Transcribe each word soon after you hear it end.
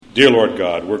Dear Lord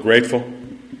God, we're grateful.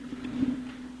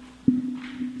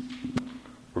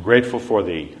 We're grateful for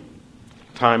the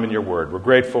time in your word. We're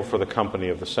grateful for the company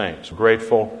of the saints. We're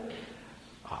grateful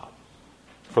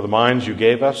for the minds you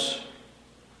gave us,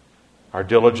 our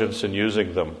diligence in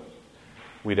using them.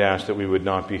 We'd ask that we would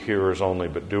not be hearers only,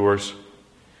 but doers,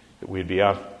 that we'd be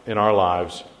out in our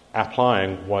lives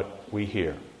applying what we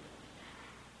hear.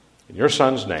 In your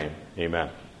Son's name, amen.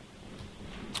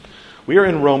 We are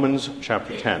in Romans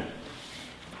chapter 10.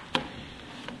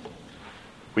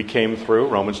 We came through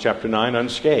Romans chapter 9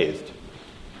 unscathed.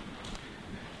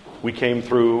 We came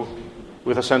through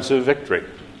with a sense of victory,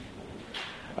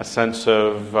 a sense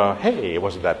of, hey, it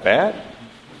wasn't that bad.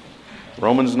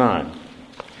 Romans 9.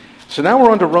 So now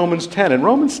we're on to Romans 10, and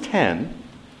Romans 10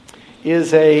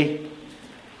 is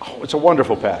it's a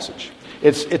wonderful passage.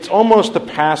 It's almost the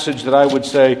passage that I would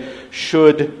say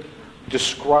should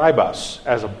describe us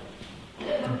as a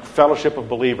fellowship of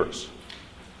believers.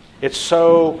 It's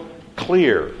so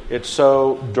clear, it's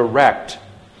so direct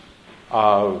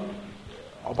about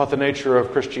the nature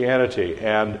of Christianity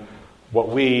and what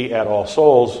we at All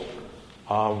Souls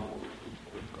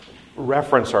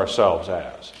reference ourselves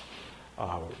as.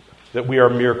 That we are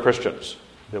mere Christians,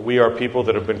 that we are people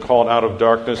that have been called out of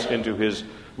darkness into his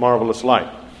marvelous light.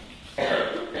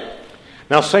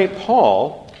 Now, St.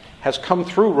 Paul has come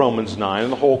through Romans 9,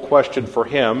 and the whole question for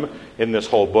him in this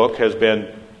whole book has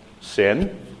been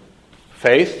sin,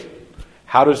 faith.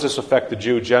 How does this affect the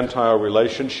Jew-Gentile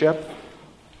relationship?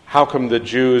 How come the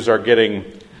Jews are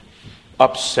getting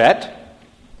upset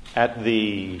at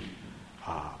the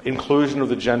inclusion of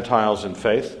the Gentiles in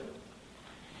faith?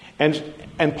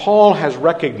 And Paul has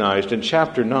recognized in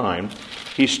chapter 9,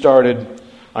 he started,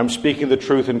 I'm speaking the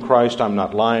truth in Christ, I'm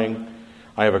not lying.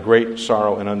 I have a great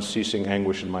sorrow and unceasing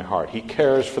anguish in my heart. He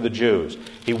cares for the Jews.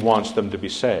 He wants them to be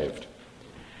saved.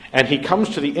 And he comes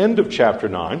to the end of chapter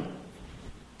 9,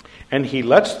 and he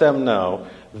lets them know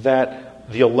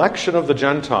that the election of the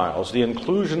Gentiles, the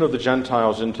inclusion of the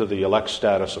Gentiles into the elect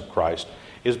status of Christ,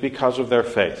 is because of their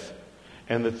faith.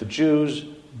 And that the Jews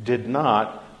did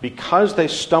not, because they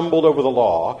stumbled over the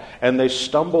law, and they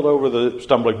stumbled over the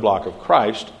stumbling block of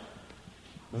Christ,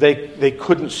 they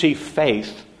couldn't see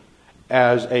faith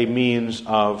as a means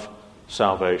of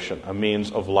salvation, a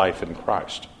means of life in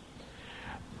Christ.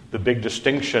 The big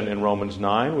distinction in Romans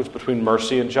 9 was between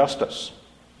mercy and justice.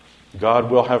 God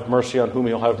will have mercy on whom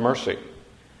he'll have mercy.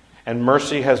 And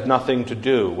mercy has nothing to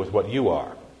do with what you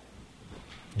are.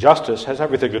 Justice has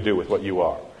everything to do with what you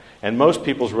are. And most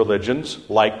people's religions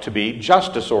like to be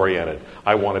justice-oriented.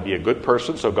 I want to be a good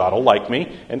person, so God will like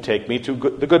me and take me to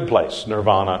the good place,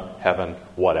 nirvana, heaven,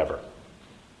 whatever.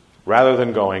 Rather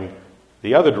than going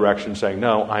the other direction, saying,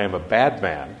 no, I am a bad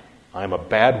man, I am a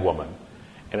bad woman,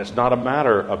 and it's not a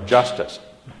matter of justice.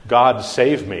 God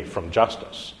saved me from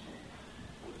justice.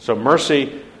 So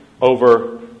mercy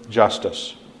over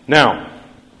justice. Now,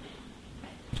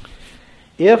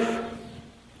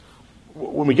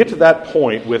 when we get to that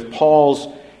point with Paul's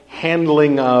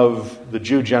handling of the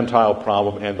Jew-Gentile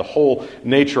problem and the whole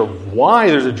nature of why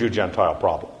there's a Jew-Gentile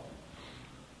problem,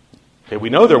 okay, we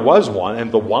know there was one,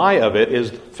 and the why of it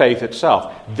is faith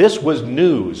itself. This was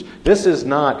news. This is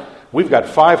not, we've got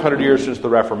 500 years since the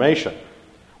Reformation,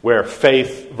 where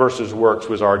faith versus works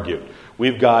was argued.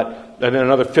 We've got, and then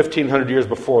another 1,500 years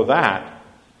before that,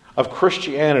 of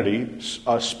Christianity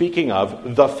speaking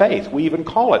of the faith. We even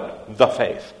call it the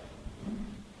faith.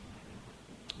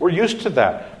 We're used to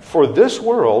that. For this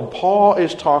world, Paul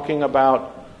is talking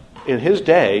about, in his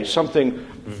day, something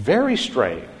very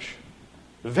strange,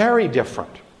 very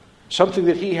different. Something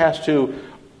that he has to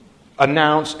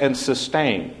announce and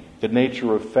sustain, the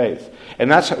nature of faith.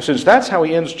 And since that's how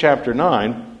he ends chapter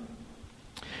 9,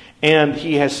 and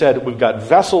he has said we've got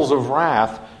vessels of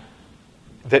wrath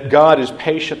that God is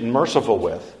patient and merciful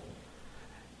with,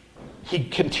 he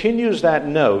continues that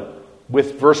note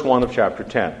with verse 1 of chapter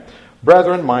 10.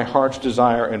 Brethren, my heart's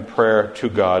desire and prayer to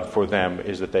God for them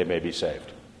is that they may be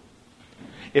saved.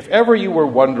 If ever you were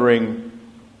wondering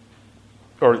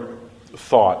or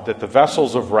thought that the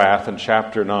vessels of wrath in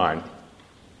chapter 9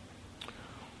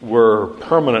 were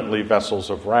permanently vessels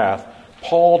of wrath,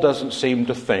 Paul doesn't seem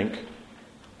to think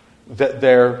that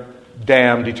they're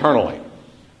damned eternally,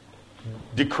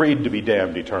 decreed to be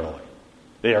damned eternally.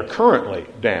 They are currently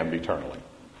damned eternally.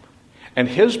 And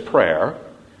his prayer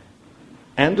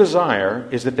and desire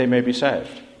is that they may be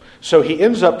saved. So he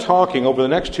ends up talking over the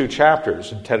next two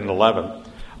chapters, 10 and 11,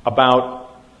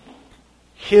 about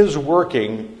his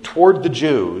working toward the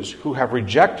Jews who have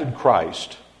rejected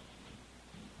Christ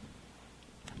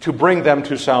to bring them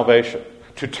to salvation,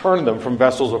 to turn them from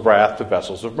vessels of wrath to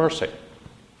vessels of mercy.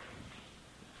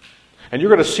 And you're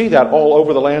going to see that all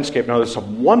over the landscape. Now, there's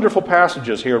some wonderful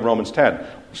passages here in Romans 10,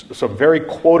 some very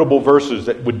quotable verses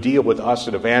that would deal with us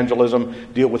in evangelism,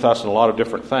 deal with us in a lot of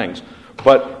different things.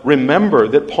 But remember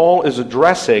that Paul is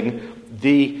addressing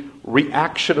the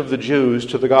reaction of the Jews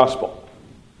to the gospel.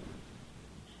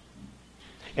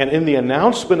 And in the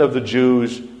announcement of the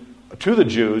Jews, to the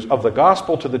Jews, of the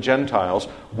gospel to the Gentiles,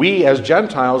 we as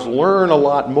Gentiles learn a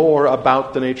lot more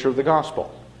about the nature of the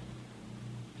gospel.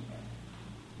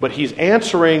 But he's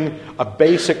answering a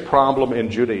basic problem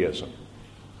in Judaism.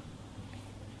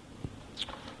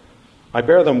 I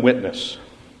bear them witness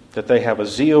that they have a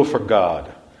zeal for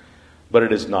God, but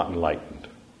it is not enlightened.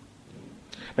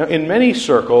 Now, in many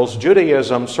circles,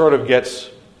 Judaism sort of gets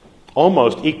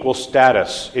almost equal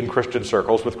status in Christian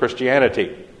circles with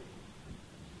Christianity.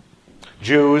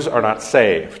 Jews are not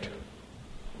saved.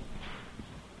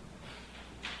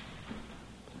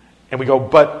 And we go,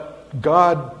 but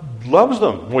God loves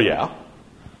them. Well, yeah.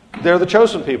 They're the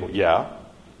chosen people. Yeah.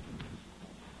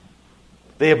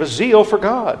 They have a zeal for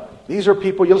God. These are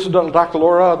people, you listen to Dr.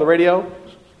 Laura on the radio,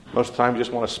 most of the time you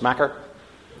just want to smack her.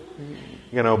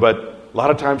 But a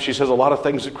lot of times she says a lot of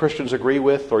things that Christians agree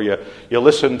with, or you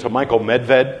listen to Michael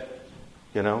Medved.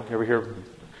 You ever hear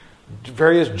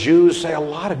various Jews say a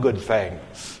lot of good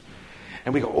things.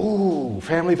 And we go, ooh,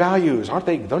 family values.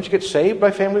 Don't you get saved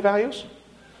by family values?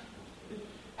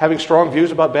 Having strong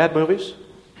views about bad movies?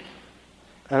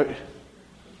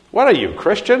 What are you,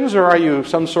 Christians, or are you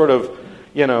some sort of,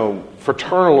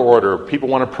 fraternal order? People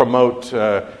want to promote,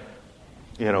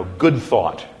 good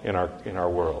thought in our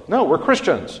world. No, we're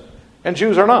Christians, and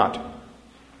Jews are not.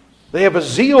 They have a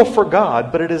zeal for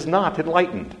God, but it is not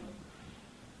enlightened.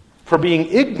 For being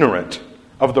ignorant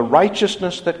of the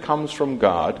righteousness that comes from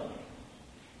God,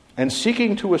 and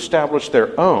seeking to establish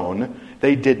their own,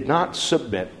 they did not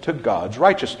submit to God's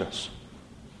righteousness.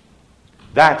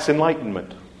 That's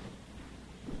enlightenment.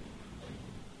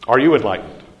 Are you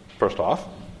enlightened? First off,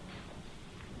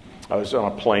 I was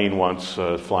on a plane once,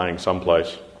 flying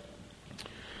someplace.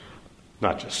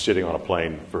 Not just sitting on a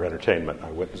plane for entertainment.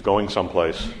 I was going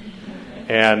someplace.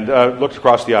 And looked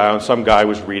across the aisle, and some guy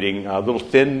was reading a little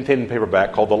thin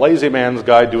paperback called The Lazy Man's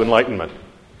Guide to Enlightenment.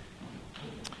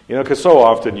 Because so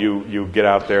often you get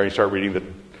out there and you start reading the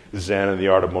Zen and the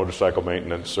Art of Motorcycle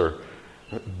Maintenance, or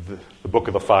the Book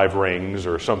of the Five Rings,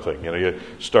 or something. You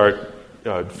start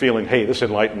feeling, hey, this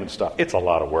enlightenment stuff, it's a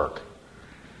lot of work.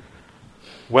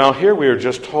 Well, here we are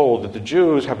just told that the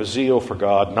Jews have a zeal for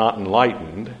God, not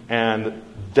enlightened, and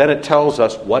then it tells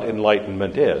us what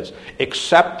enlightenment is: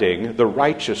 accepting the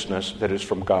righteousness that is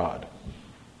from God,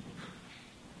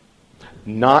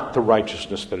 not the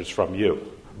righteousness that is from you.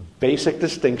 Basic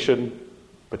distinction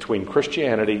between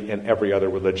Christianity and every other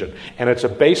religion. And it's a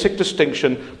basic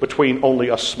distinction between only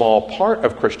a small part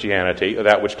of Christianity,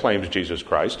 that which claims Jesus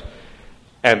Christ,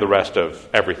 and the rest of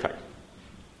everything.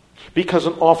 Because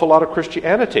an awful lot of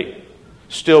Christianity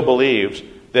still believes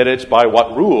that it's by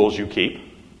what rules you keep.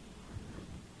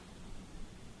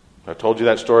 I've told you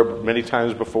that story many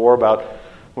times before about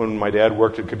when my dad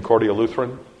worked at Concordia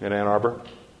Lutheran in Ann Arbor.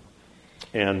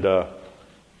 And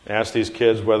asked these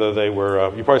kids whether they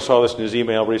were, you probably saw this in his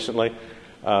email recently,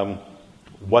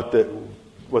 what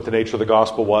the nature of the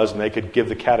gospel was, and they could give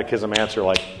the catechism answer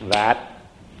like that.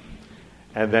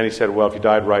 And then he said, well, if you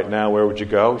died right now, where would you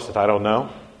go? He said, I don't know.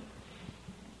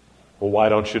 Well, why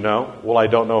don't you know? Well, I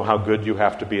don't know how good you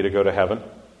have to be to go to heaven.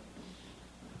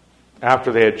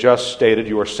 After they had just stated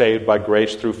you are saved by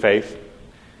grace through faith.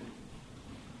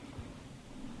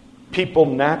 People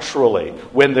naturally,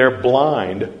 when they're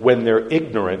blind, when they're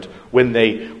ignorant, when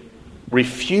they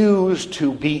refuse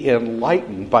to be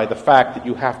enlightened by the fact that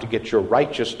you have to get your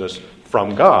righteousness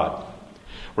from God.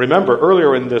 Remember,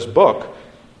 earlier in this book,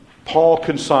 Paul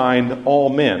consigned all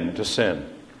men to sin.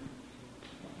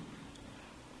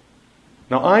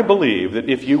 Now, I believe that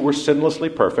if you were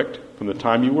sinlessly perfect from the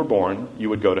time you were born, you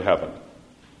would go to heaven.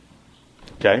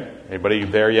 Okay? Anybody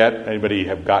there yet? Anybody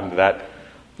have gotten to that?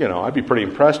 I'd be pretty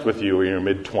impressed with you in your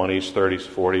mid-20s, 30s,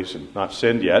 40s, and not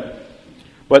sinned yet.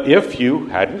 But if you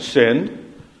hadn't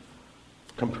sinned,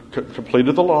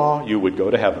 completed the law, you would go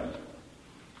to heaven.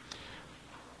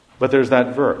 But there's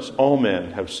that verse, all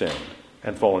men have sinned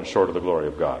and fallen short of the glory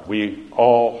of God. We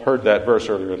all heard that verse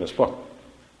earlier in this book.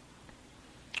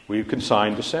 We've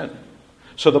consigned to sin.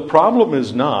 So the problem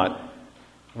is not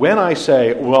when I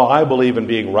say, well, I believe in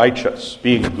being righteous,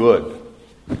 being good.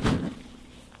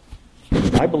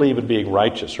 I believe in being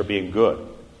righteous or being good.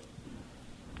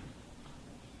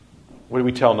 What do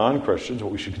we tell non-Christians?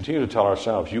 What we should continue to tell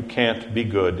ourselves: you can't be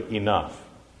good enough.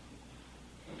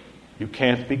 You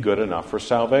can't be good enough for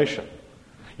salvation.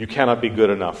 You cannot be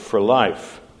good enough for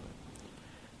life.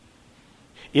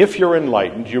 If you're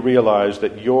enlightened, you realize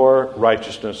that your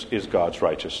righteousness is God's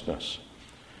righteousness.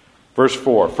 Verse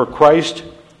 4, for Christ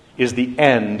is the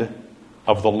end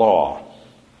of the law,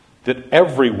 that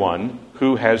everyone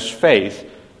who has faith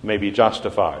may be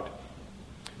justified.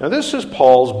 Now this is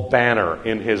Paul's banner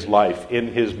in his life,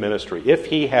 in his ministry. If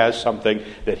he has something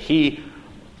that he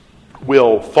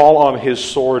will fall on his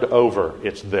sword over,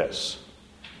 it's this.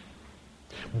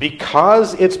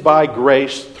 Because it's by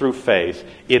grace through faith,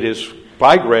 it is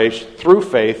by grace through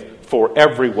faith for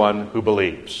everyone who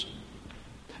believes.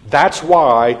 That's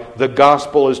why the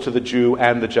gospel is to the Jew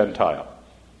and the Gentile.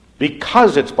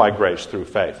 Because it's by grace through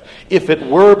faith. If it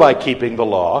were by keeping the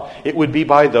law, it would be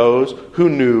by those who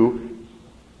knew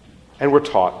and were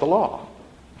taught the law,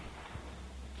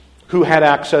 who had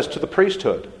access to the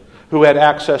priesthood, who had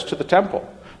access to the temple,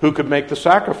 who could make the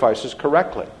sacrifices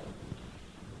correctly.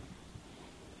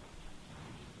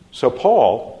 So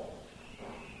Paul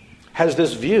has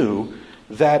this view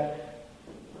that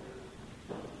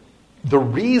the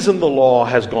reason the law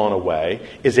has gone away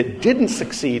is it didn't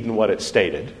succeed in what it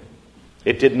stated.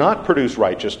 It did not produce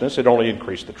righteousness. It only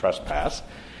increased the trespass.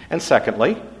 And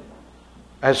secondly,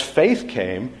 as faith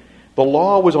came, the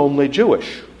law was only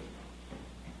Jewish.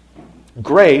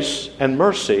 Grace and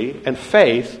mercy and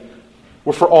faith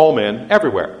were for all men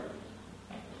everywhere.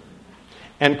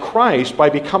 And Christ, by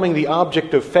becoming the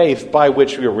object of faith by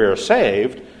which we are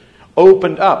saved,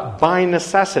 opened up, by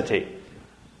necessity,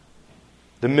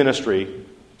 the ministry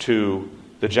to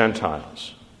the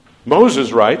Gentiles.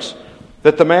 Moses writes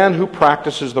that the man who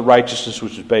practices the righteousness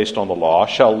which is based on the law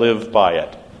shall live by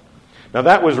it. Now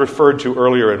that was referred to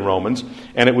earlier in Romans,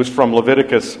 and it was from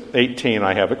Leviticus 18.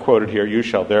 I have it quoted here. You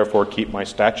shall therefore keep my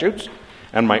statutes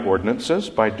and my ordinances,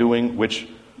 by doing which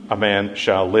a man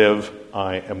shall live.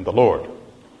 I am the Lord.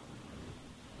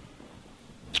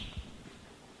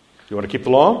 You want to keep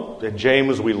the law? In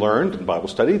James we learned in Bible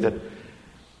study that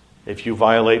if you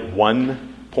violate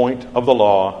one point of the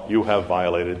law, you have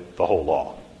violated the whole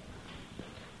law.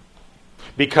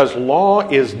 Because law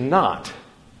is not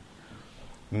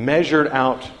measured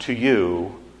out to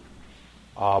you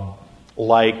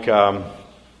like a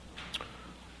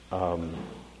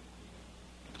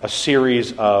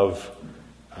series of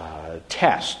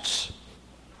tests.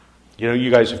 You know,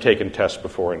 you guys have taken tests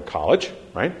before in college,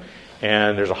 right?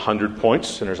 And there's 100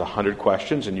 points and there's 100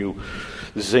 questions, and you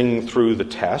zing through the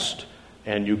test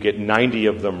and you get 90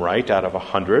 of them right out of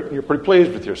 100, and you're pretty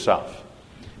pleased with yourself.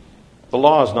 The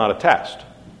law is not a test.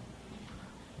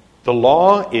 The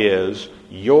law is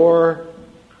your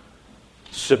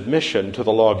submission to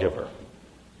the lawgiver.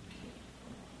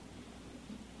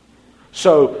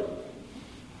 So,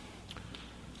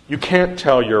 you can't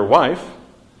tell your wife,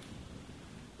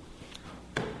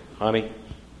 honey,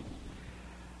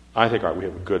 I think we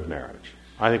have a good marriage.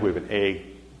 I think we have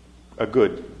a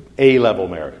good A-level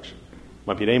marriage.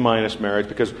 Might be an A- marriage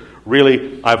because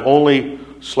really I've only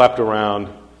slept around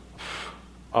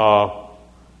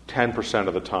 10%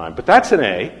 of the time. But that's an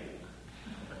A.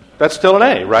 That's still an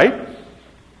A, right?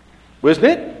 Isn't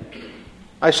it?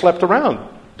 I slept around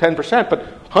 10%, but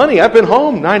honey, I've been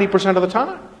home 90% of the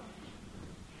time.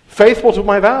 Faithful to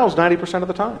my vows 90% of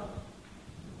the time.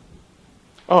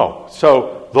 Oh,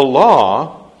 so the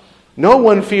law, no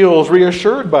one feels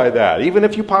reassured by that, even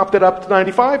if you popped it up to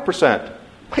 95%,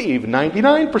 even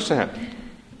 99%.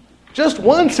 Just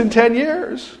once in 10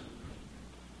 years.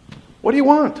 What do you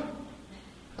want?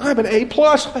 I'm an A+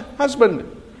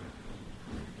 husband.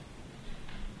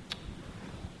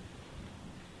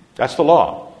 That's the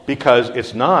law, because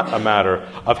it's not a matter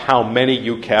of how many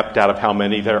you kept out of how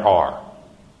many there are.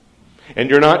 And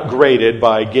you're not graded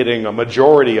by getting a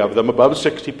majority of them above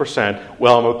 60%.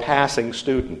 Well, I'm a passing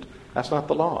student. That's not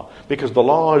the law, because the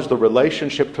law is the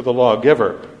relationship to the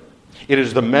lawgiver. It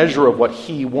is the measure of what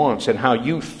he wants and how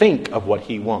you think of what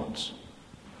he wants.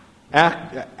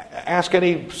 Ask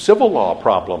any civil law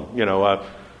problem. You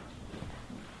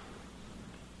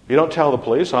don't tell the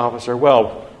police officer,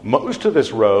 well, most of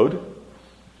this road,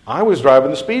 I was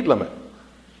driving the speed limit.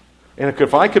 And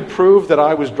if I could prove that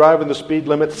I was driving the speed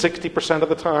limit 60% of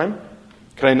the time,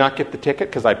 could I not get the ticket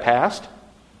because I passed?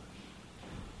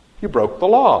 You broke the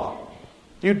law.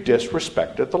 You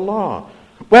disrespected the law.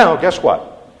 Well, guess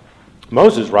what?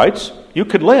 Moses writes, you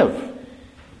could live.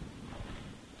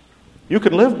 You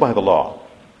can live by the law.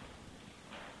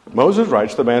 Moses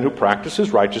writes, the man who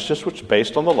practices righteousness which is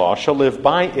based on the law shall live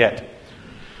by it.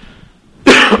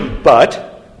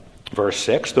 But, verse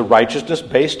 6, the righteousness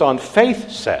based on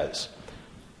faith says.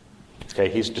 Okay,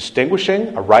 he's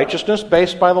distinguishing a righteousness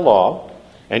based by the law,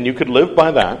 and you could live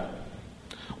by that,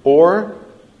 or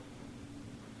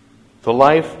the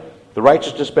life The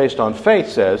righteousness based on faith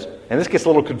says, and this gets a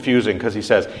little confusing because he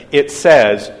says, it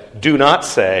says, do not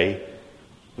say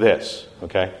this,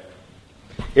 okay?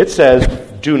 It says,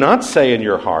 do not say in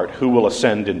your heart, who will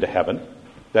ascend into heaven,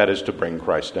 that is to bring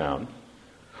Christ down,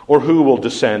 or who will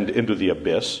descend into the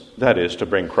abyss, that is to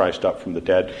bring Christ up from the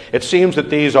dead. It seems that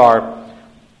these are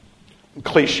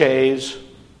cliches,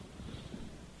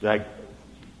 like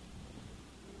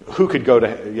who could go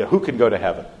to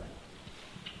heaven.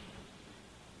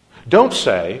 Don't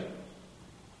say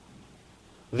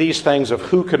these things of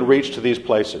who can reach to these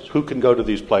places, who can go to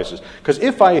these places. Because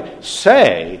if I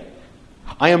say,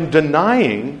 I am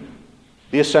denying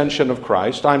the ascension of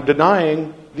Christ, I'm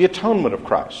denying the atonement of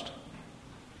Christ.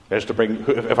 As to bring,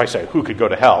 if I say, who could go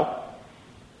to hell?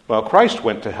 Well, Christ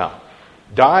went to hell,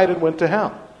 died and went to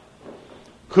hell.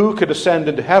 Who could ascend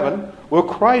into heaven? Well,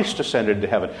 Christ ascended into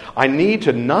heaven. I need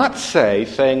to not say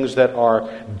things that are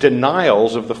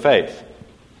denials of the faith.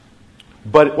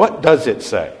 But what does it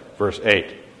say? Verse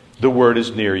 8. The word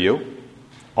is near you,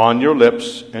 on your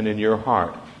lips and in your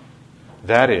heart.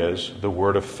 That is the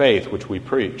word of faith which we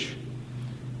preach.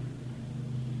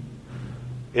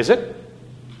 Is it?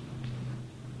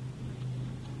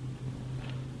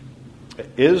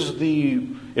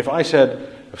 If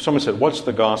someone said, what's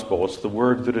the gospel? It's the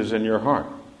word that is in your heart.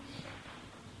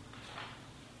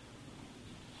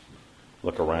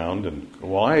 Look around and,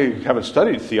 well, I haven't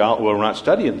studied theology. Well, we're not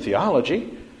studying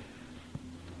theology.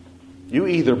 You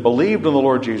either believed in the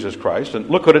Lord Jesus Christ, and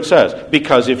look what it says.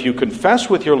 Because if you confess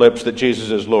with your lips that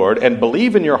Jesus is Lord and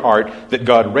believe in your heart that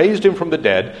God raised him from the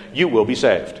dead, you will be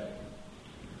saved.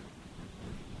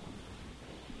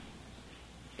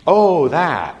 Oh,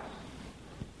 that.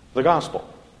 The gospel.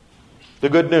 The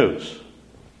good news.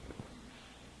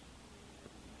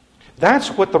 That's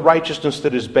what the righteousness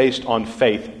that is based on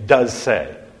faith does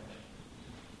say.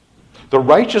 The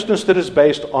righteousness that is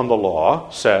based on the law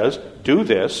says, do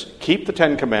this, keep the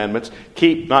 10 Commandments,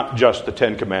 keep not just the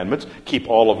 10 Commandments, keep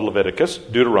all of Leviticus,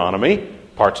 Deuteronomy,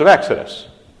 parts of Exodus.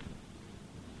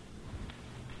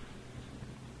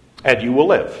 And you will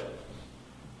live.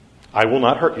 I will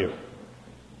not hurt you.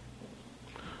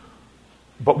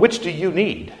 But which do you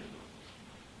need?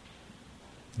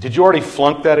 Did you already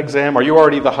flunk that exam? Are you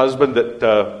already the husband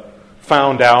that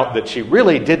found out that she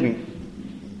really didn't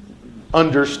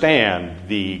understand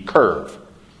the curve?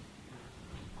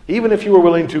 Even if you were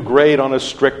willing to grade on a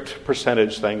strict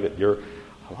percentage thing that you're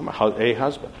a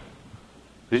husband.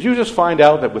 Did you just find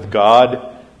out that with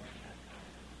God,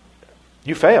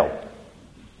 you failed?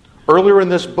 Earlier in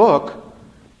this book,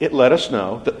 it let us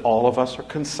know that all of us are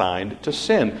consigned to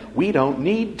sin. We don't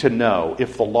need to know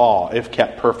if the law, if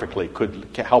kept perfectly,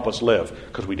 could help us live,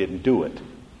 because we didn't do it.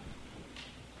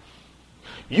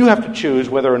 You have to choose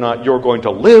whether or not you're going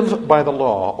to live by the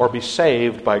law or be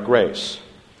saved by grace,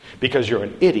 because you're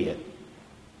an idiot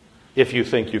if you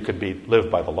think you can live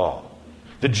by the law.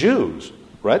 The Jews,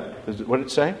 right? What did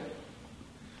it say?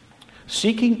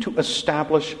 Seeking to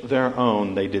establish their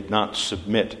own, they did not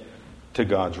submit to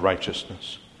God's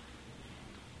righteousness.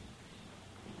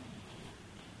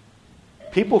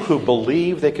 People who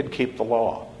believe they could keep the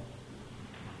law.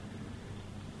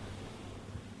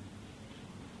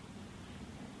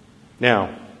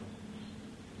 Now,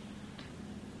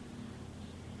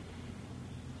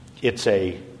 it's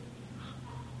a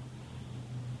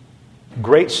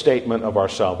great statement of our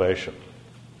salvation.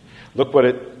 Look what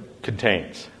it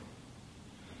contains.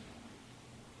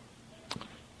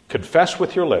 Confess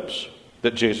with your lips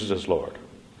that Jesus is Lord,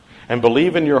 and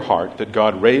believe in your heart that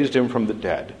God raised him from the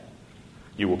dead,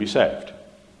 you will be saved.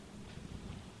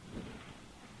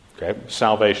 Okay?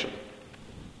 Salvation.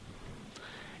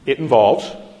 It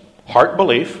involves heart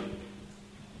belief,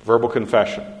 verbal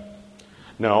confession.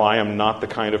 No, I am not the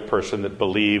kind of person that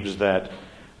believes that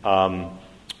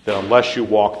unless you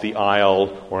walk the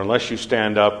aisle or unless you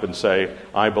stand up and say,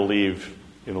 I believe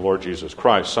in the Lord Jesus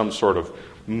Christ, some sort of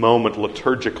moment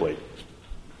liturgically.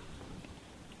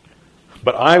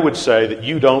 But I would say that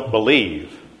you don't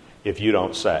believe if you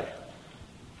don't say.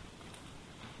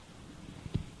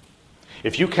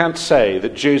 If you can't say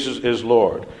that Jesus is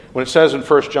Lord, when it says in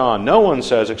 1 John, no one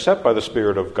says except by the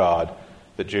Spirit of God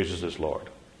that Jesus is Lord.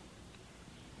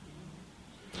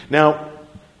 Now,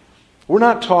 we're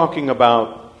not talking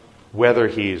about whether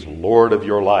he's Lord of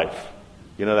your life.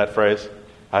 You know that phrase?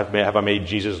 Have I made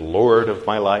Jesus Lord of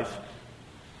my life?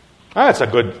 That's a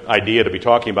good idea to be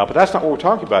talking about, but that's not what we're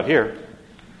talking about here.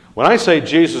 When I say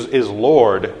Jesus is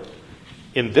Lord,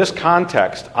 in this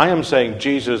context, I am saying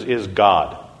Jesus is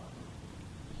God.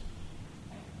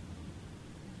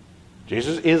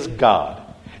 Jesus is God.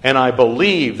 And I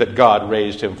believe that God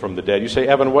raised him from the dead. You say,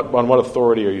 Evan, on what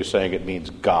authority are you saying it means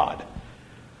God?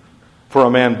 For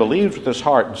a man believes with his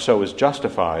heart and so is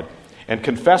justified, and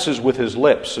confesses with his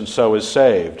lips and so is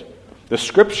saved. The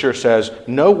Scripture says,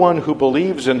 no one who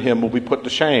believes in him will be put to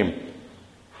shame.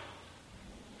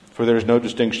 For there is no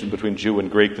distinction between Jew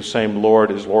and Greek. The same Lord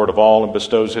is Lord of all and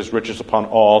bestows his riches upon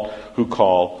all who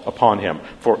call upon him.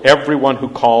 For everyone who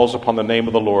calls upon the name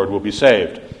of the Lord will be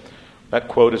saved. That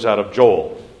quote is out of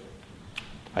Joel.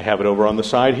 I have it over on the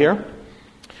side here.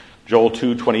 Joel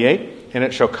 2:28. And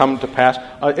it shall come to pass.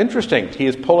 Interesting. He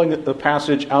is pulling the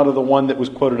passage out of the one that was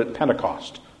quoted at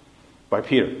Pentecost by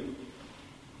Peter.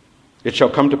 It shall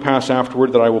come to pass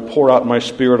afterward that I will pour out my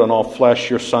Spirit on all flesh.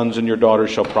 Your sons and your daughters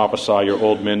shall prophesy. Your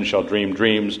old men shall dream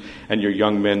dreams. And your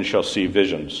young men shall see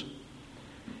visions.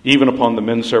 Even upon the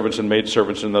men servants and maid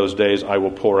servants in those days I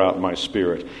will pour out my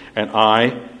Spirit. And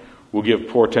I will give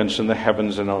portents in the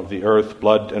heavens and of the earth,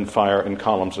 blood and fire and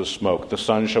columns of smoke. The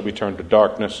sun shall be turned to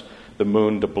darkness, the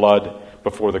moon to blood,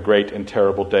 before the great and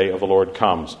terrible day of the Lord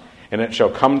comes. And it shall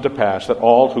come to pass that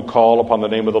all who call upon the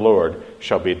name of the Lord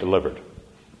shall be delivered.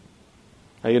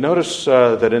 Now you notice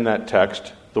that in that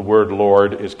text, the word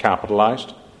Lord is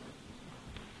capitalized.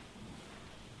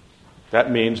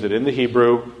 That means that in the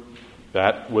Hebrew,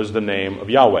 that was the name of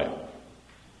Yahweh.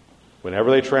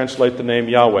 Whenever they translate the name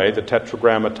Yahweh, the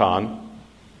Tetragrammaton,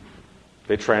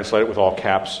 they translate it with all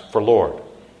caps for Lord.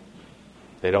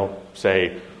 They don't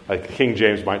say, like King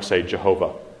James might say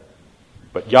Jehovah.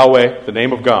 But Yahweh, the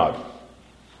name of God.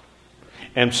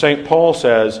 And St. Paul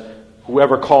says,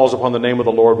 whoever calls upon the name of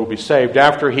the Lord will be saved.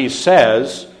 After he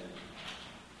says,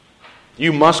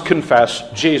 you must confess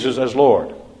Jesus as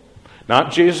Lord.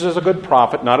 Not Jesus as a good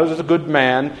prophet, not as a good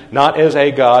man, not as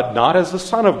a God, not as the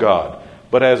Son of God,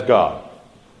 but as God.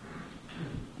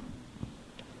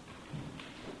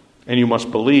 And you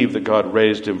must believe that God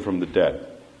raised him from the dead.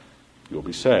 You will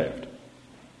be saved.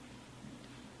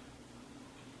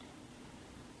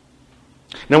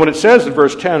 Now when it says in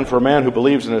verse 10, for a man who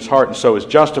believes in his heart and so is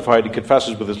justified, he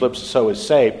confesses with his lips and so is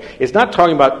saved, it's not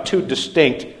talking about two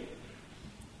distinct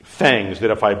things,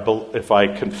 that if I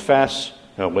confess,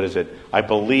 I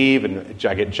believe and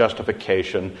I get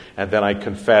justification, and then I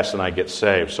confess and I get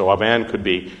saved. So a man could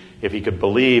be, if he could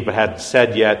believe but hadn't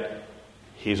said yet,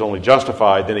 he's only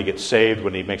justified, then he gets saved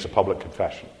when he makes a public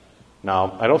confession.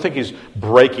 Now, I don't think he's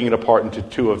breaking it apart into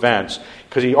two events,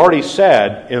 because he already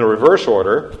said in a reverse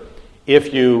order,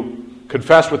 if you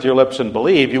confess with your lips and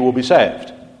believe, you will be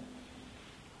saved.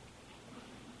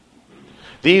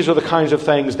 These are the kinds of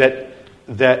things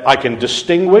that I can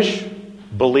distinguish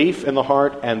belief in the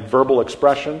heart and verbal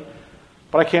expression,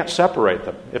 but I can't separate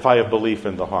them if I have belief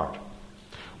in the heart.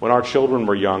 When our children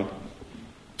were young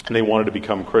and they wanted to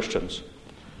become Christians,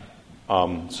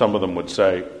 some of them would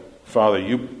say, Father,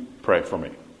 you pray for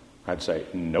me. I'd say,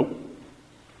 nope.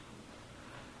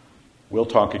 We'll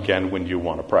talk again when you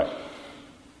want to pray.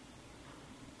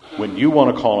 When you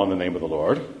want to call on the name of the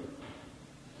Lord,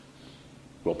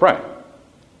 we'll pray.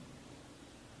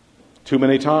 Too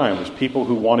many times, people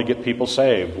who want to get people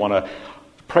saved want to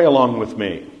pray along with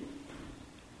me.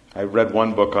 I read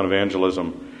one book on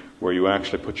evangelism where you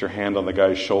actually put your hand on the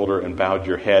guy's shoulder and bowed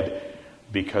your head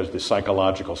because the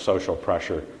psychological social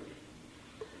pressure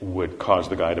would cause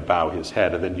the guy to bow his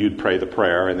head, and then you'd pray the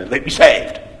prayer and then they'd be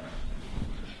saved.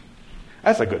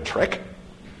 That's a good trick.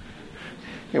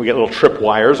 We get little trip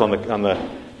wires in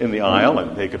the aisle,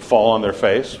 and they could fall on their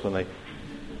face when they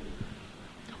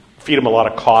feed them a lot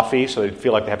of coffee, so they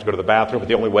feel like they have to go to the bathroom. But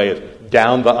the only way is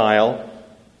down the aisle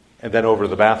and then over to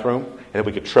the bathroom, and then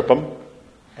we could trip them,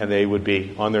 and they would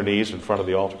be on their knees in front of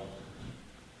the altar.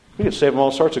 We could save them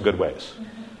all sorts of good ways.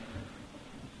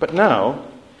 But now,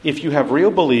 if you have real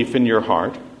belief in your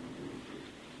heart,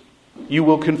 you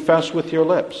will confess with your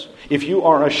lips. If you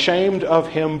are ashamed of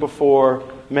him before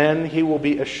men, he will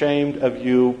be ashamed of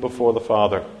you before the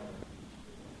Father.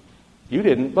 You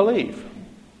didn't believe.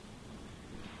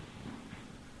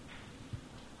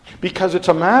 Because it's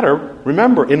a matter,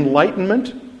 remember,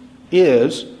 enlightenment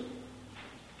is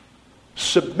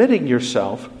submitting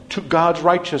yourself to God's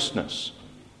righteousness.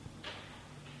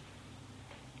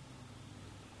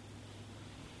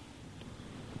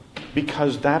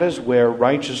 Because that is where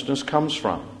righteousness comes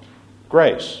from.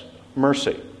 Grace,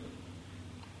 mercy.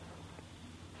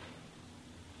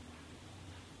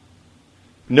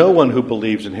 No one who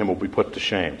believes in him will be put to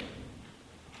shame.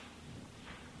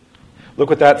 Look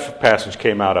what that passage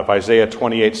came out of, Isaiah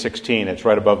 28:16. It's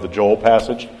right above the Joel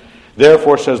passage.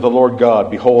 Therefore says the Lord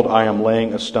God, behold, I am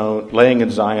laying in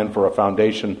Zion for a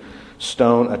foundation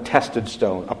stone, a tested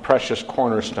stone, a precious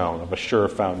cornerstone of a sure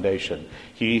foundation.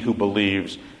 He who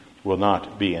believes will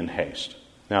not be in haste.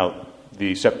 Now,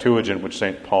 the Septuagint, which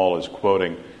St. Paul is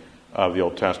quoting of the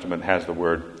Old Testament, has the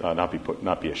word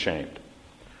not be ashamed.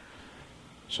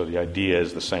 So the idea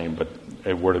is the same, but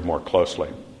worded more closely.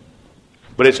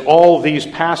 But it's all these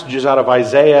passages out of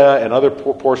Isaiah and other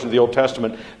portions of the Old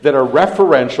Testament that are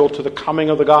referential to the coming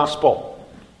of the gospel,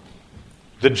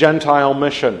 the Gentile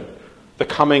mission, the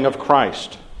coming of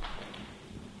Christ.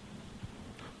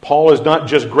 Paul is not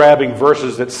just grabbing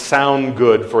verses that sound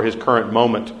good for his current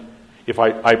moment. If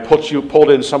I pulled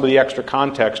in some of the extra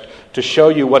context to show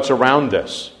you what's around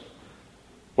this,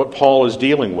 what Paul is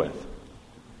dealing with.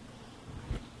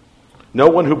 No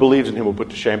one who believes in him will put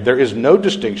to shame. There is no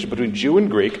distinction between Jew and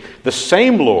Greek. The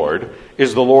same Lord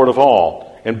is the Lord of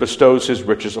all and bestows his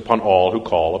riches upon all who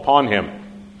call upon him.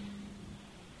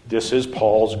 This is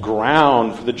Paul's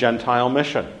ground for the Gentile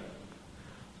mission.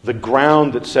 The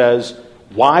ground that says,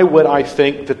 why would I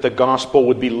think that the gospel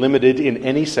would be limited in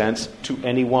any sense to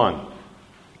anyone?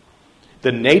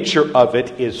 The nature of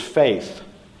it is faith.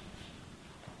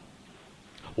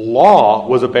 Law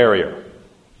was a barrier.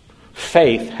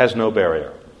 Faith has no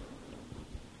barrier.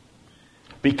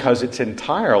 Because it's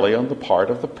entirely on the part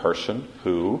of the person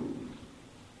who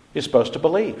is supposed to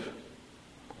believe.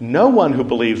 No one who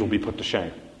believes will be put to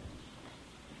shame.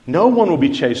 No one will be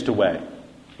chased away.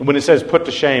 And when it says put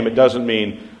to shame, it doesn't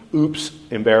mean, oops,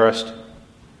 embarrassed.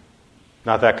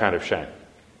 Not that kind of shame.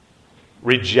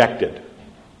 Rejected.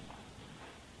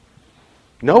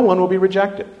 No one will be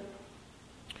rejected.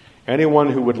 Anyone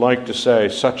who would like to say,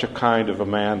 such a kind of a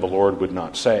man the Lord would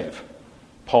not save.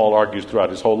 Paul argues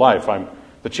throughout his whole life, I'm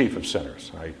the chief of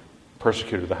sinners. I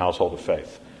persecuted the household of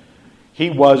faith. He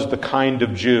was the kind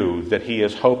of Jew that he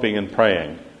is hoping and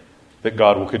praying that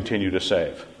God will continue to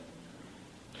save.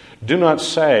 Do not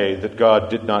say that God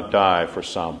did not die for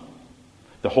some.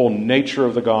 The whole nature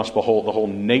of the gospel, the whole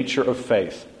nature of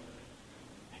faith,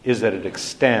 is that it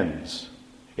extends.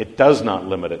 It does not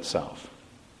limit itself.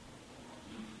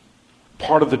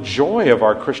 Part of the joy of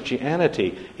our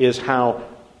Christianity is how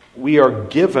we are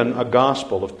given a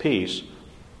gospel of peace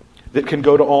that can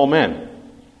go to all men.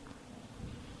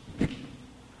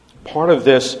 Part of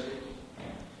this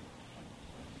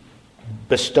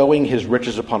bestowing his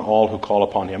riches upon all who call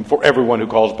upon him, for everyone who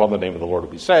calls upon the name of the Lord will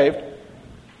be saved.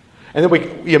 And then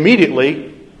we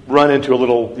immediately run into a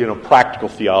little, practical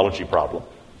theology problem.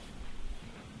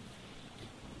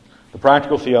 The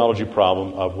practical theology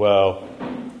problem of,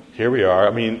 here we are.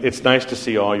 I mean, it's nice to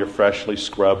see all your freshly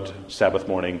scrubbed Sabbath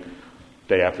morning,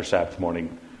 day after Sabbath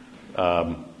morning,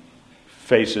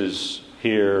 faces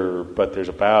here, but there's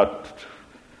about,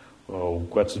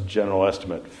 what's the general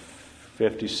estimate?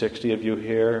 50, 60 of you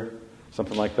here?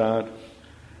 Something like that?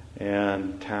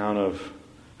 And town of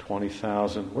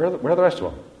 20,000. Where are the rest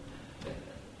of them?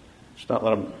 Just not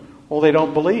let them, they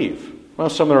don't believe. Well,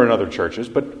 some are in other churches,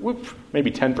 but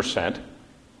maybe 10%.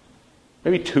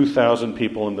 Maybe 2,000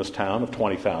 people in this town of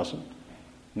 20,000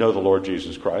 know the Lord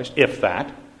Jesus Christ, if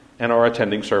that, and are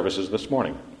attending services this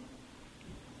morning.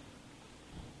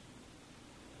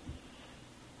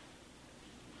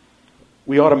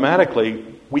 We automatically,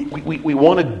 we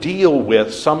want to deal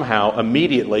with somehow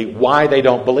immediately why they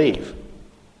don't believe.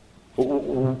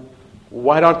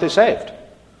 Why aren't they saved?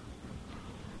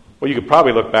 Well, you could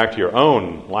probably look back to your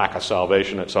own lack of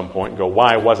salvation at some point and go,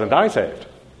 why wasn't I saved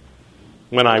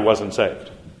when I wasn't saved?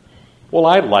 Well,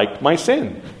 I liked my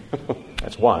sin.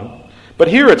 That's one. But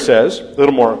here it says, a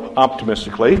little more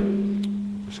optimistically,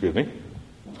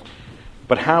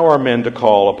 but how are men to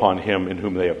call upon him in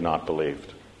whom they have not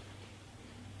believed?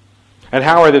 And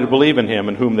how are they to believe in him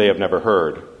in whom they have never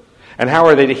heard? And how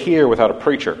are they to hear without a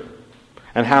preacher?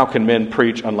 And how can men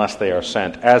preach unless they are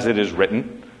sent? As it is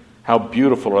written, how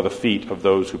beautiful are the feet of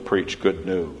those who preach good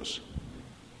news.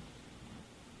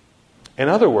 In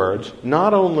other words,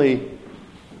 not only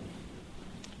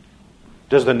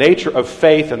does the nature of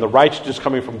faith and the righteousness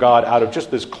coming from God out of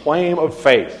just this claim of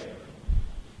faith,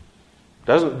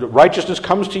 righteousness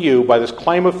comes to you by this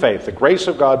claim of faith, the grace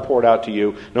of God poured out to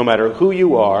you, no matter who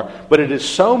you are, but it is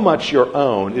so much your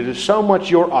own, it is so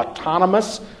much your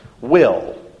autonomous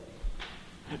will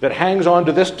that hangs on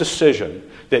to this decision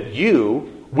that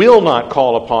you will not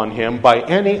call upon him by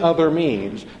any other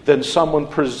means than someone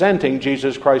presenting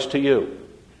Jesus Christ to you.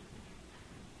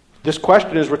 This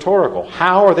question is rhetorical.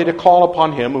 How are they to call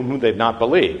upon him whom they've not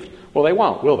believed? Well, they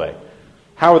won't, will they?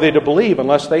 How are they to believe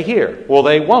unless they hear? Well,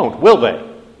 they won't, will they?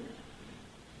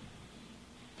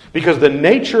 Because the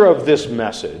nature of this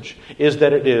message is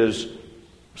that it is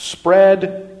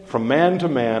spread from man to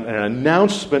man, an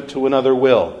announcement to another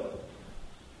will.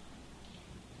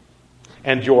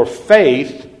 And your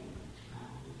faith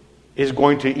is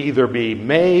going to either be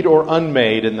made or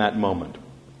unmade in that moment.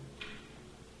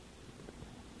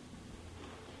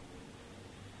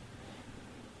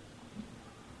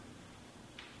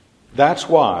 That's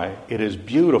why it is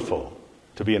beautiful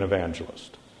to be an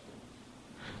evangelist.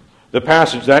 The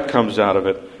passage that comes out of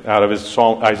is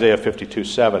Isaiah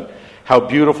 52:7. How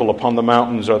beautiful upon the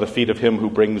mountains are the feet of him who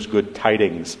brings good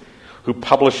tidings, who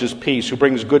publishes peace, who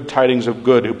brings good tidings of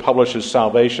good, who publishes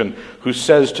salvation, who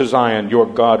says to Zion, your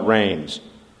God reigns.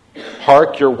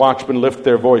 Hark, your watchmen lift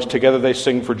their voice. Together they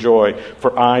sing for joy.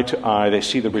 For eye to eye they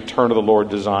see the return of the Lord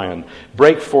to Zion.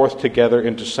 Break forth together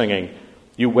into singing,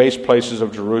 you waste places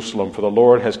of Jerusalem, for the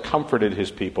Lord has comforted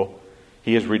his people.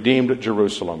 He has redeemed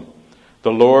Jerusalem.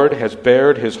 The Lord has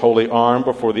bared his holy arm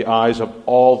before the eyes of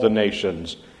all the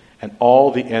nations, and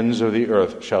all the ends of the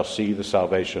earth shall see the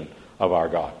salvation of our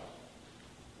God.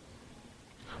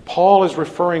 Paul is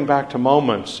referring back to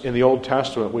moments in the Old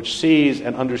Testament which sees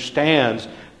and understands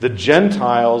the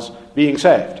Gentiles being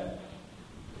saved.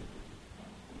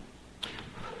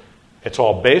 It's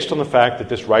all based on the fact that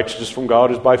this righteousness from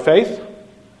God is by faith.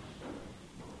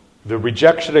 The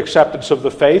rejection acceptance of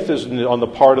the faith is on the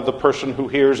part of the person who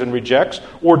hears and rejects,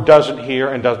 or doesn't hear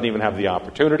and doesn't even have the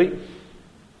opportunity.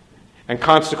 And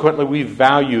consequently, we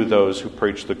value those who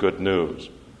preach the good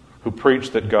news, who preach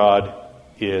that God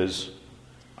is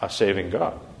a saving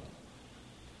God.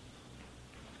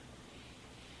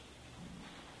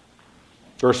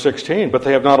 Verse 16, but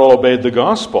they have not all obeyed the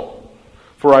gospel.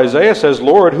 For Isaiah says,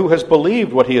 Lord, who has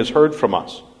believed what he has heard from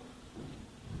us?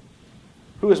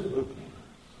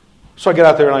 So I get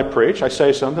out there and I preach, I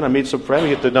say something, I meet some friends, I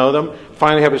get to know them,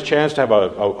 finally have a chance to have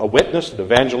a witness, an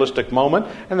evangelistic moment,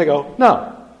 and they go,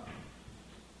 no.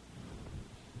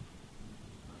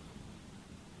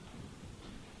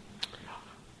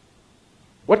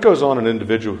 What goes on in an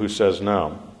individual who says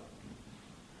no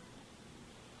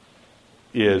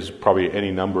is probably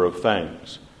any number of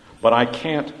things. But I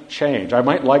can't change. I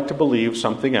might like to believe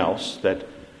something else, that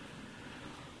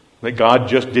God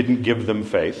just didn't give them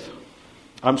faith.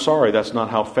 I'm sorry, that's not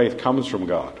how faith comes from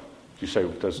God. You say,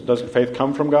 doesn't faith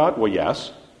come from God? Well,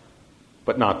 yes,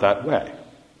 but not that way.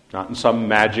 Not in some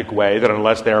magic way that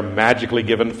unless they're magically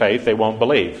given faith, they won't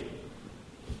believe.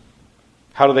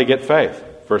 How do they get faith?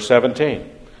 Verse 17.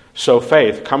 So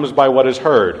faith comes by what is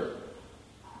heard,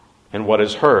 and what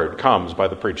is heard comes by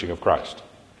the preaching of Christ.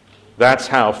 That's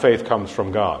how faith comes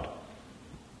from God.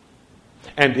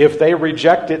 And if they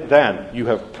reject it then, you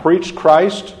have preached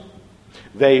Christ,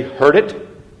 they heard it,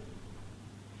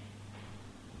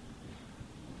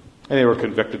 and they were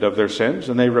convicted of their sins,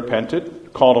 and they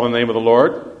repented, called on the name of the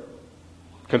Lord,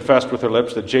 confessed with their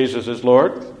lips that Jesus is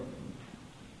Lord,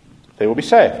 they will be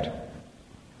saved.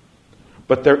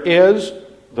 But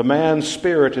the man's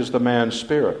spirit is the man's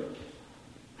spirit.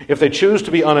 If they choose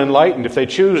to be unenlightened, if they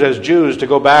choose as Jews to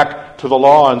go back to the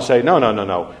law and say,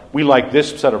 no, we like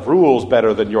this set of rules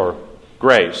better than your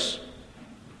grace,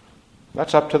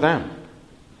 that's up to them.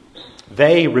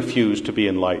 They refuse to be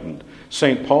enlightened.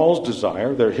 St. Paul's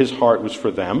desire, his heart was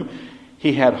for them.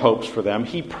 He had hopes for them.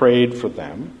 He prayed for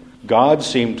them. God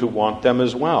seemed to want them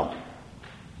as well.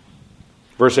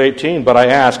 Verse 18, but I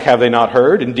ask, have they not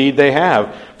heard? Indeed they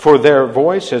have. For their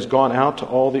voice has gone out to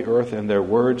all the earth, and their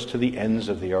words to the ends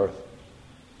of the earth.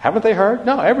 Haven't they heard?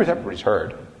 No, everybody's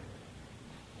heard.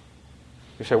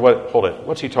 You say, hold it.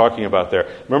 What's he talking about there?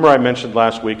 Remember I mentioned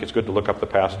last week, it's good to look up the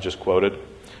passages quoted.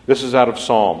 This is out of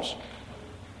Psalms.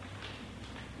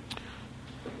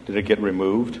 Did it get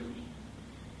removed?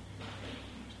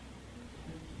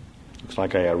 Looks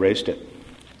like I erased it.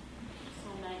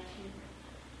 Psalm 19.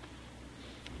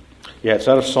 Yeah, it's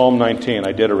out of Psalm 19.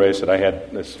 I did erase it.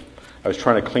 I was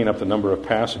trying to clean up the number of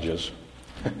passages.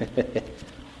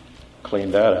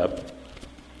 Clean that up.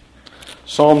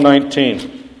 Psalm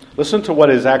 19. Listen to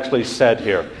what is actually said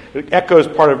here. It echoes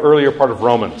earlier part of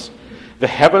Romans. The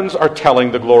heavens are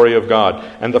telling the glory of God,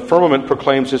 and the firmament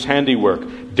proclaims his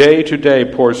handiwork. Day to day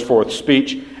pours forth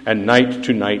speech, and night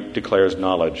to night declares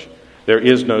knowledge. There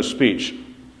is no speech,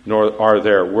 nor are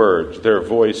there words. Their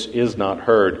voice is not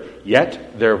heard.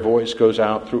 Yet their voice goes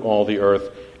out through all the earth,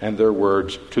 and their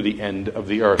words to the end of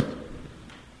the earth.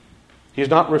 He's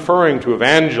not referring to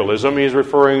evangelism. He's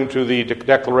referring to the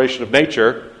declaration of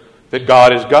nature that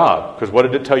God is God. Because what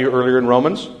did it tell you earlier in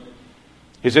Romans?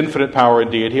 His infinite power and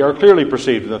deity are clearly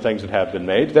perceived in the things that have been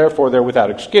made. Therefore, they're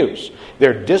without excuse.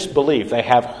 Their disbelief, they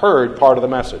have heard part of the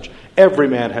message. Every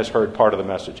man has heard part of the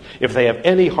message. If they have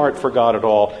any heart for God at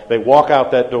all, they walk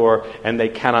out that door and they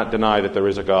cannot deny that there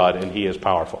is a God and he is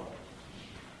powerful.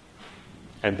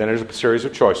 And then there's a series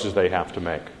of choices they have to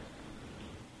make.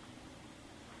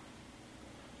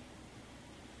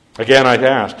 Again, I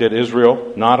asked, did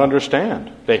Israel not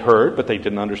understand? They heard, but they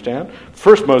didn't understand.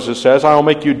 First, Moses says, I will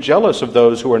make you jealous of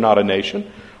those who are not a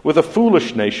nation. With a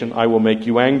foolish nation, I will make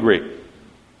you angry.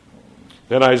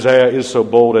 Then Isaiah is so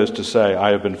bold as to say, I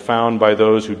have been found by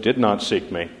those who did not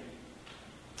seek me.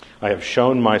 I have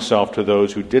shown myself to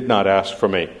those who did not ask for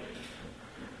me.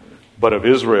 But of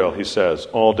Israel, he says,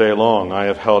 all day long I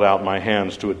have held out my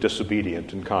hands to a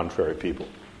disobedient and contrary people.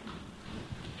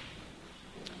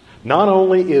 Not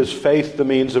only is faith the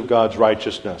means of God's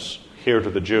righteousness here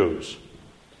to the Jews,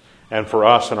 and for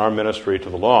us in our ministry to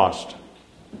the lost,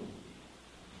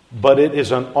 but it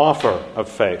is an offer of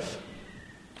faith.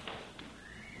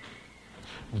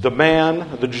 The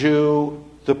man, the Jew,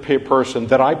 the person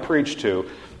that I preach to,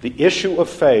 the issue of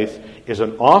faith is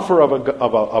an offer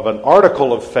of an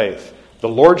article of faith. The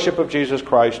Lordship of Jesus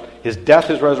Christ, His death,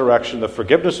 His resurrection, the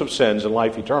forgiveness of sins, and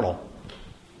life eternal.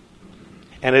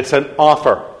 And it's an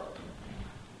offer.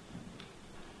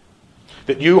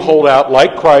 That you hold out,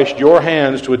 like Christ, your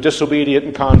hands to a disobedient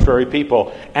and contrary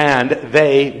people, and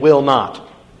they will not.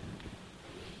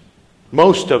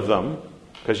 Most of them,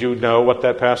 because you know what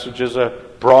that passage is,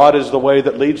 broad is the way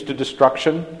that leads to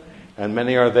destruction, and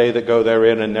many are they that go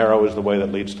therein, and narrow is the way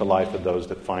that leads to life, and those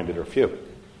that find it are few.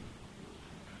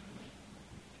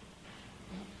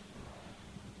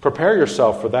 Prepare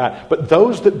yourself for that. But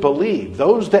those that believe,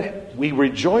 those that we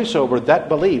rejoice over that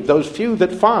believe, those few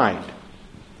that find,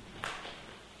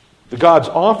 God's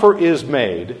offer is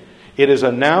made. It is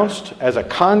announced as a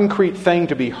concrete thing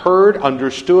to be heard,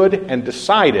 understood, and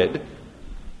decided,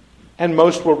 and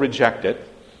most will reject it.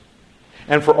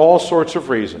 And for all sorts of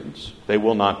reasons, they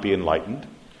will not be enlightened.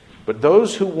 But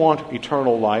those who want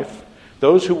eternal life,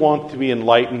 those who want to be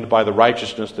enlightened by the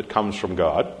righteousness that comes from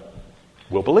God,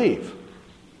 will believe.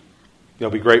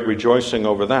 There'll be great rejoicing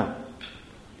over that.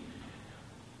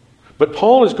 But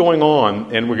Paul is going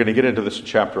on, and we're going to get into this in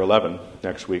chapter 11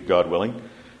 next week, God willing,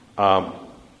 on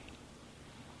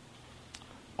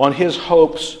his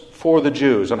hopes for the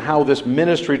Jews, and how this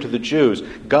ministry to the Jews,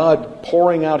 God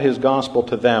pouring out His gospel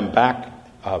to them back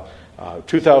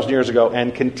 2,000 years ago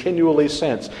and continually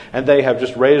since, and they have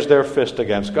just raised their fist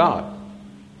against God.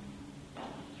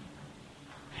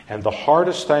 And the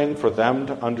hardest thing for them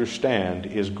to understand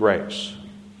is grace.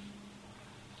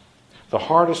 The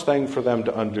hardest thing for them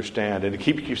to understand, and to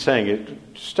keep saying it,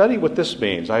 study what this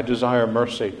means. I desire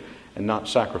mercy and not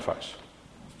sacrifice.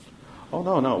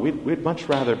 Oh, no, we'd much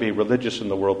rather be religious in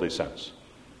the worldly sense.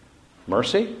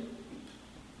 Mercy?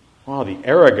 Oh, the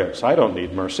arrogance. I don't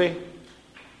need mercy.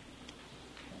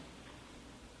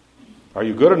 Are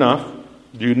you good enough?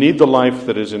 Do you need the life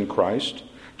that is in Christ?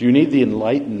 Do you need the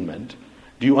enlightenment?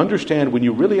 Do you understand, when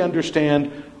you really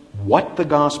understand what the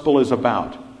gospel is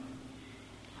about,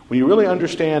 when you really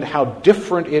understand how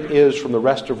different it is from the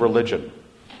rest of religion,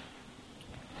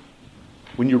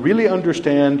 when you really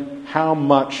understand how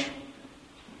much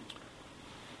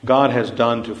God has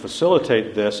done to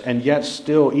facilitate this, and yet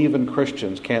still even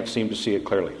Christians can't seem to see it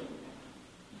clearly.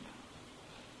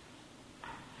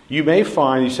 You may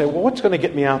find, you say, well, what's going to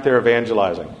get me out there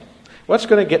evangelizing? What's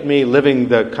going to get me living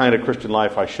the kind of Christian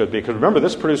life I should be? Because remember,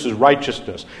 this produces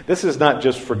righteousness. This is not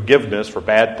just forgiveness for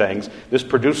bad things. This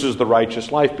produces the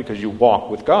righteous life because you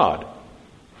walk with God.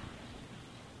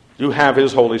 You have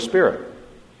His Holy Spirit.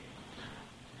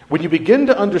 When you begin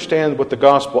to understand what the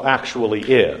gospel actually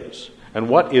is, and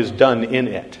what is done in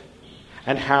it,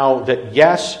 and how that,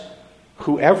 yes,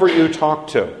 whoever you talk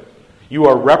to, you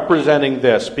are representing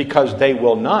this, because they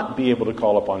will not be able to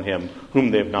call upon Him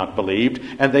whom they have not believed,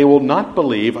 and they will not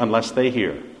believe unless they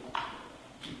hear.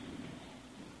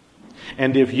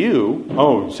 And if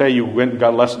you, say you went and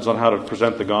got lessons on how to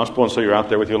present the gospel, and so you're out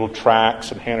there with your little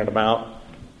tracts and handing them out,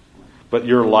 but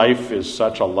your life is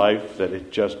such a life that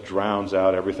it just drowns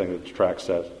out everything that the tract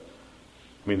says.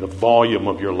 I mean, the volume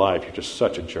of your life, you're just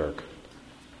such a jerk.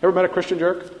 Ever met a Christian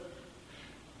jerk?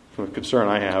 The concern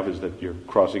I have is that you're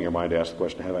crossing your mind to ask the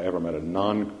question, have I ever met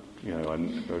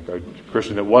a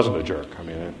Christian that wasn't a jerk? I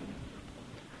mean,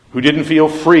 who didn't feel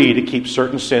free to keep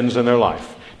certain sins in their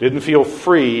life, didn't feel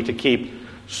free to keep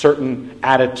certain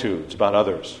attitudes about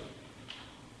others.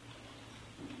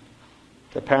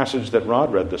 The passage that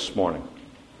Rod read this morning.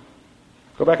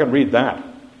 Go back and read that.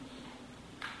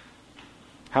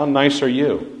 How nice are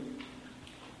you?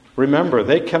 Remember,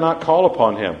 they cannot call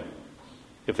upon Him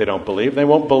if they don't believe. They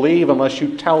won't believe unless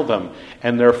you tell them,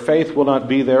 and their faith will not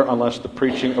be there unless the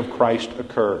preaching of Christ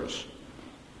occurs.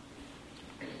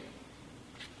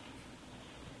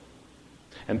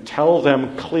 And tell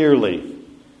them clearly.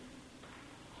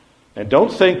 And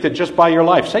don't think that just by your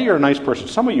life. Say you're a nice person.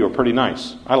 Some of you are pretty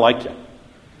nice. I like you.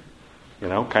 You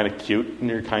know, kind of cute, and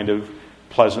you're kind of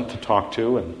pleasant to talk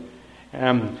to,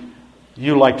 and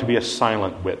you like to be a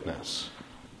silent witness.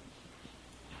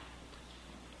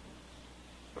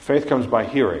 Faith comes by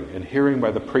hearing, and hearing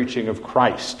by the preaching of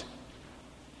Christ.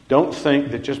 Don't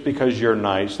think that just because you're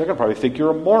nice, they're going to probably think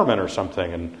you're a Mormon or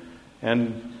something,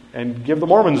 and give the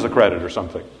Mormons the credit or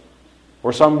something.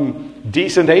 Or some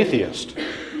decent atheist.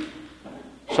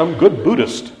 Some good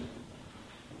Buddhist.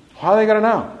 How are they going to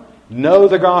know? Know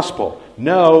the gospel.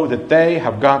 Know that they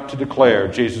have got to declare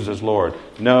Jesus as Lord.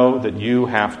 Know that you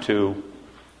have to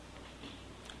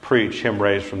preach Him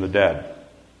raised from the dead.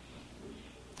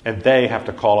 And they have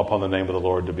to call upon the name of the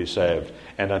Lord to be saved.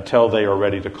 And until they are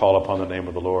ready to call upon the name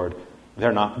of the Lord,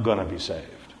 they're not going to be saved.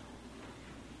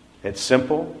 It's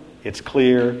simple. It's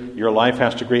clear. Your life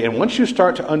has to agree. And once you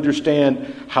start to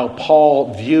understand how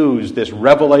Paul views this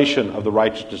revelation of the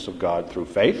righteousness of God through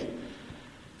faith,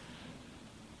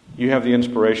 you have the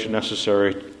inspiration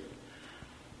necessary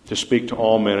to speak to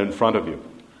all men in front of you.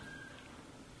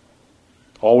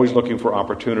 Always looking for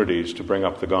opportunities to bring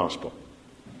up the gospel.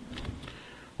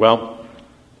 Well,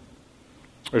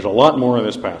 there's a lot more in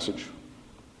this passage,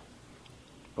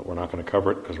 but we're not going to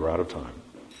cover it because we're out of time.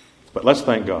 But let's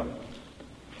thank God.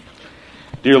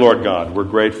 Dear Lord God, we're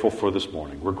grateful for this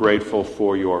morning. We're grateful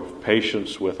for your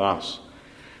patience with us.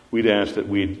 We'd ask that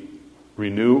we'd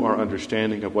renew our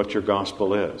understanding of what your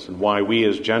gospel is and why we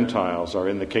as Gentiles are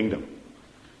in the kingdom.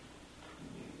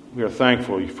 We are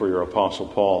thankful for your Apostle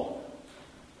Paul.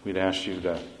 We'd ask you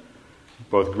to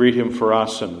both greet him for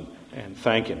us and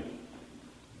thank him.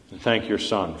 And thank your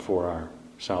Son for our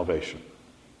salvation.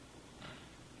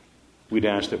 We'd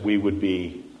ask that we would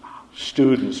be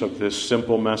students of this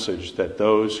simple message, that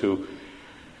those who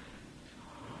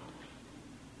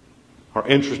are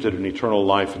interested in eternal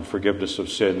life and forgiveness of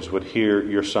sins would hear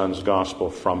your Son's gospel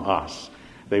from us.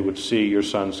 They would see your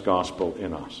Son's gospel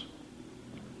in us.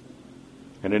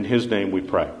 And in his name we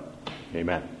pray.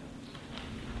 Amen.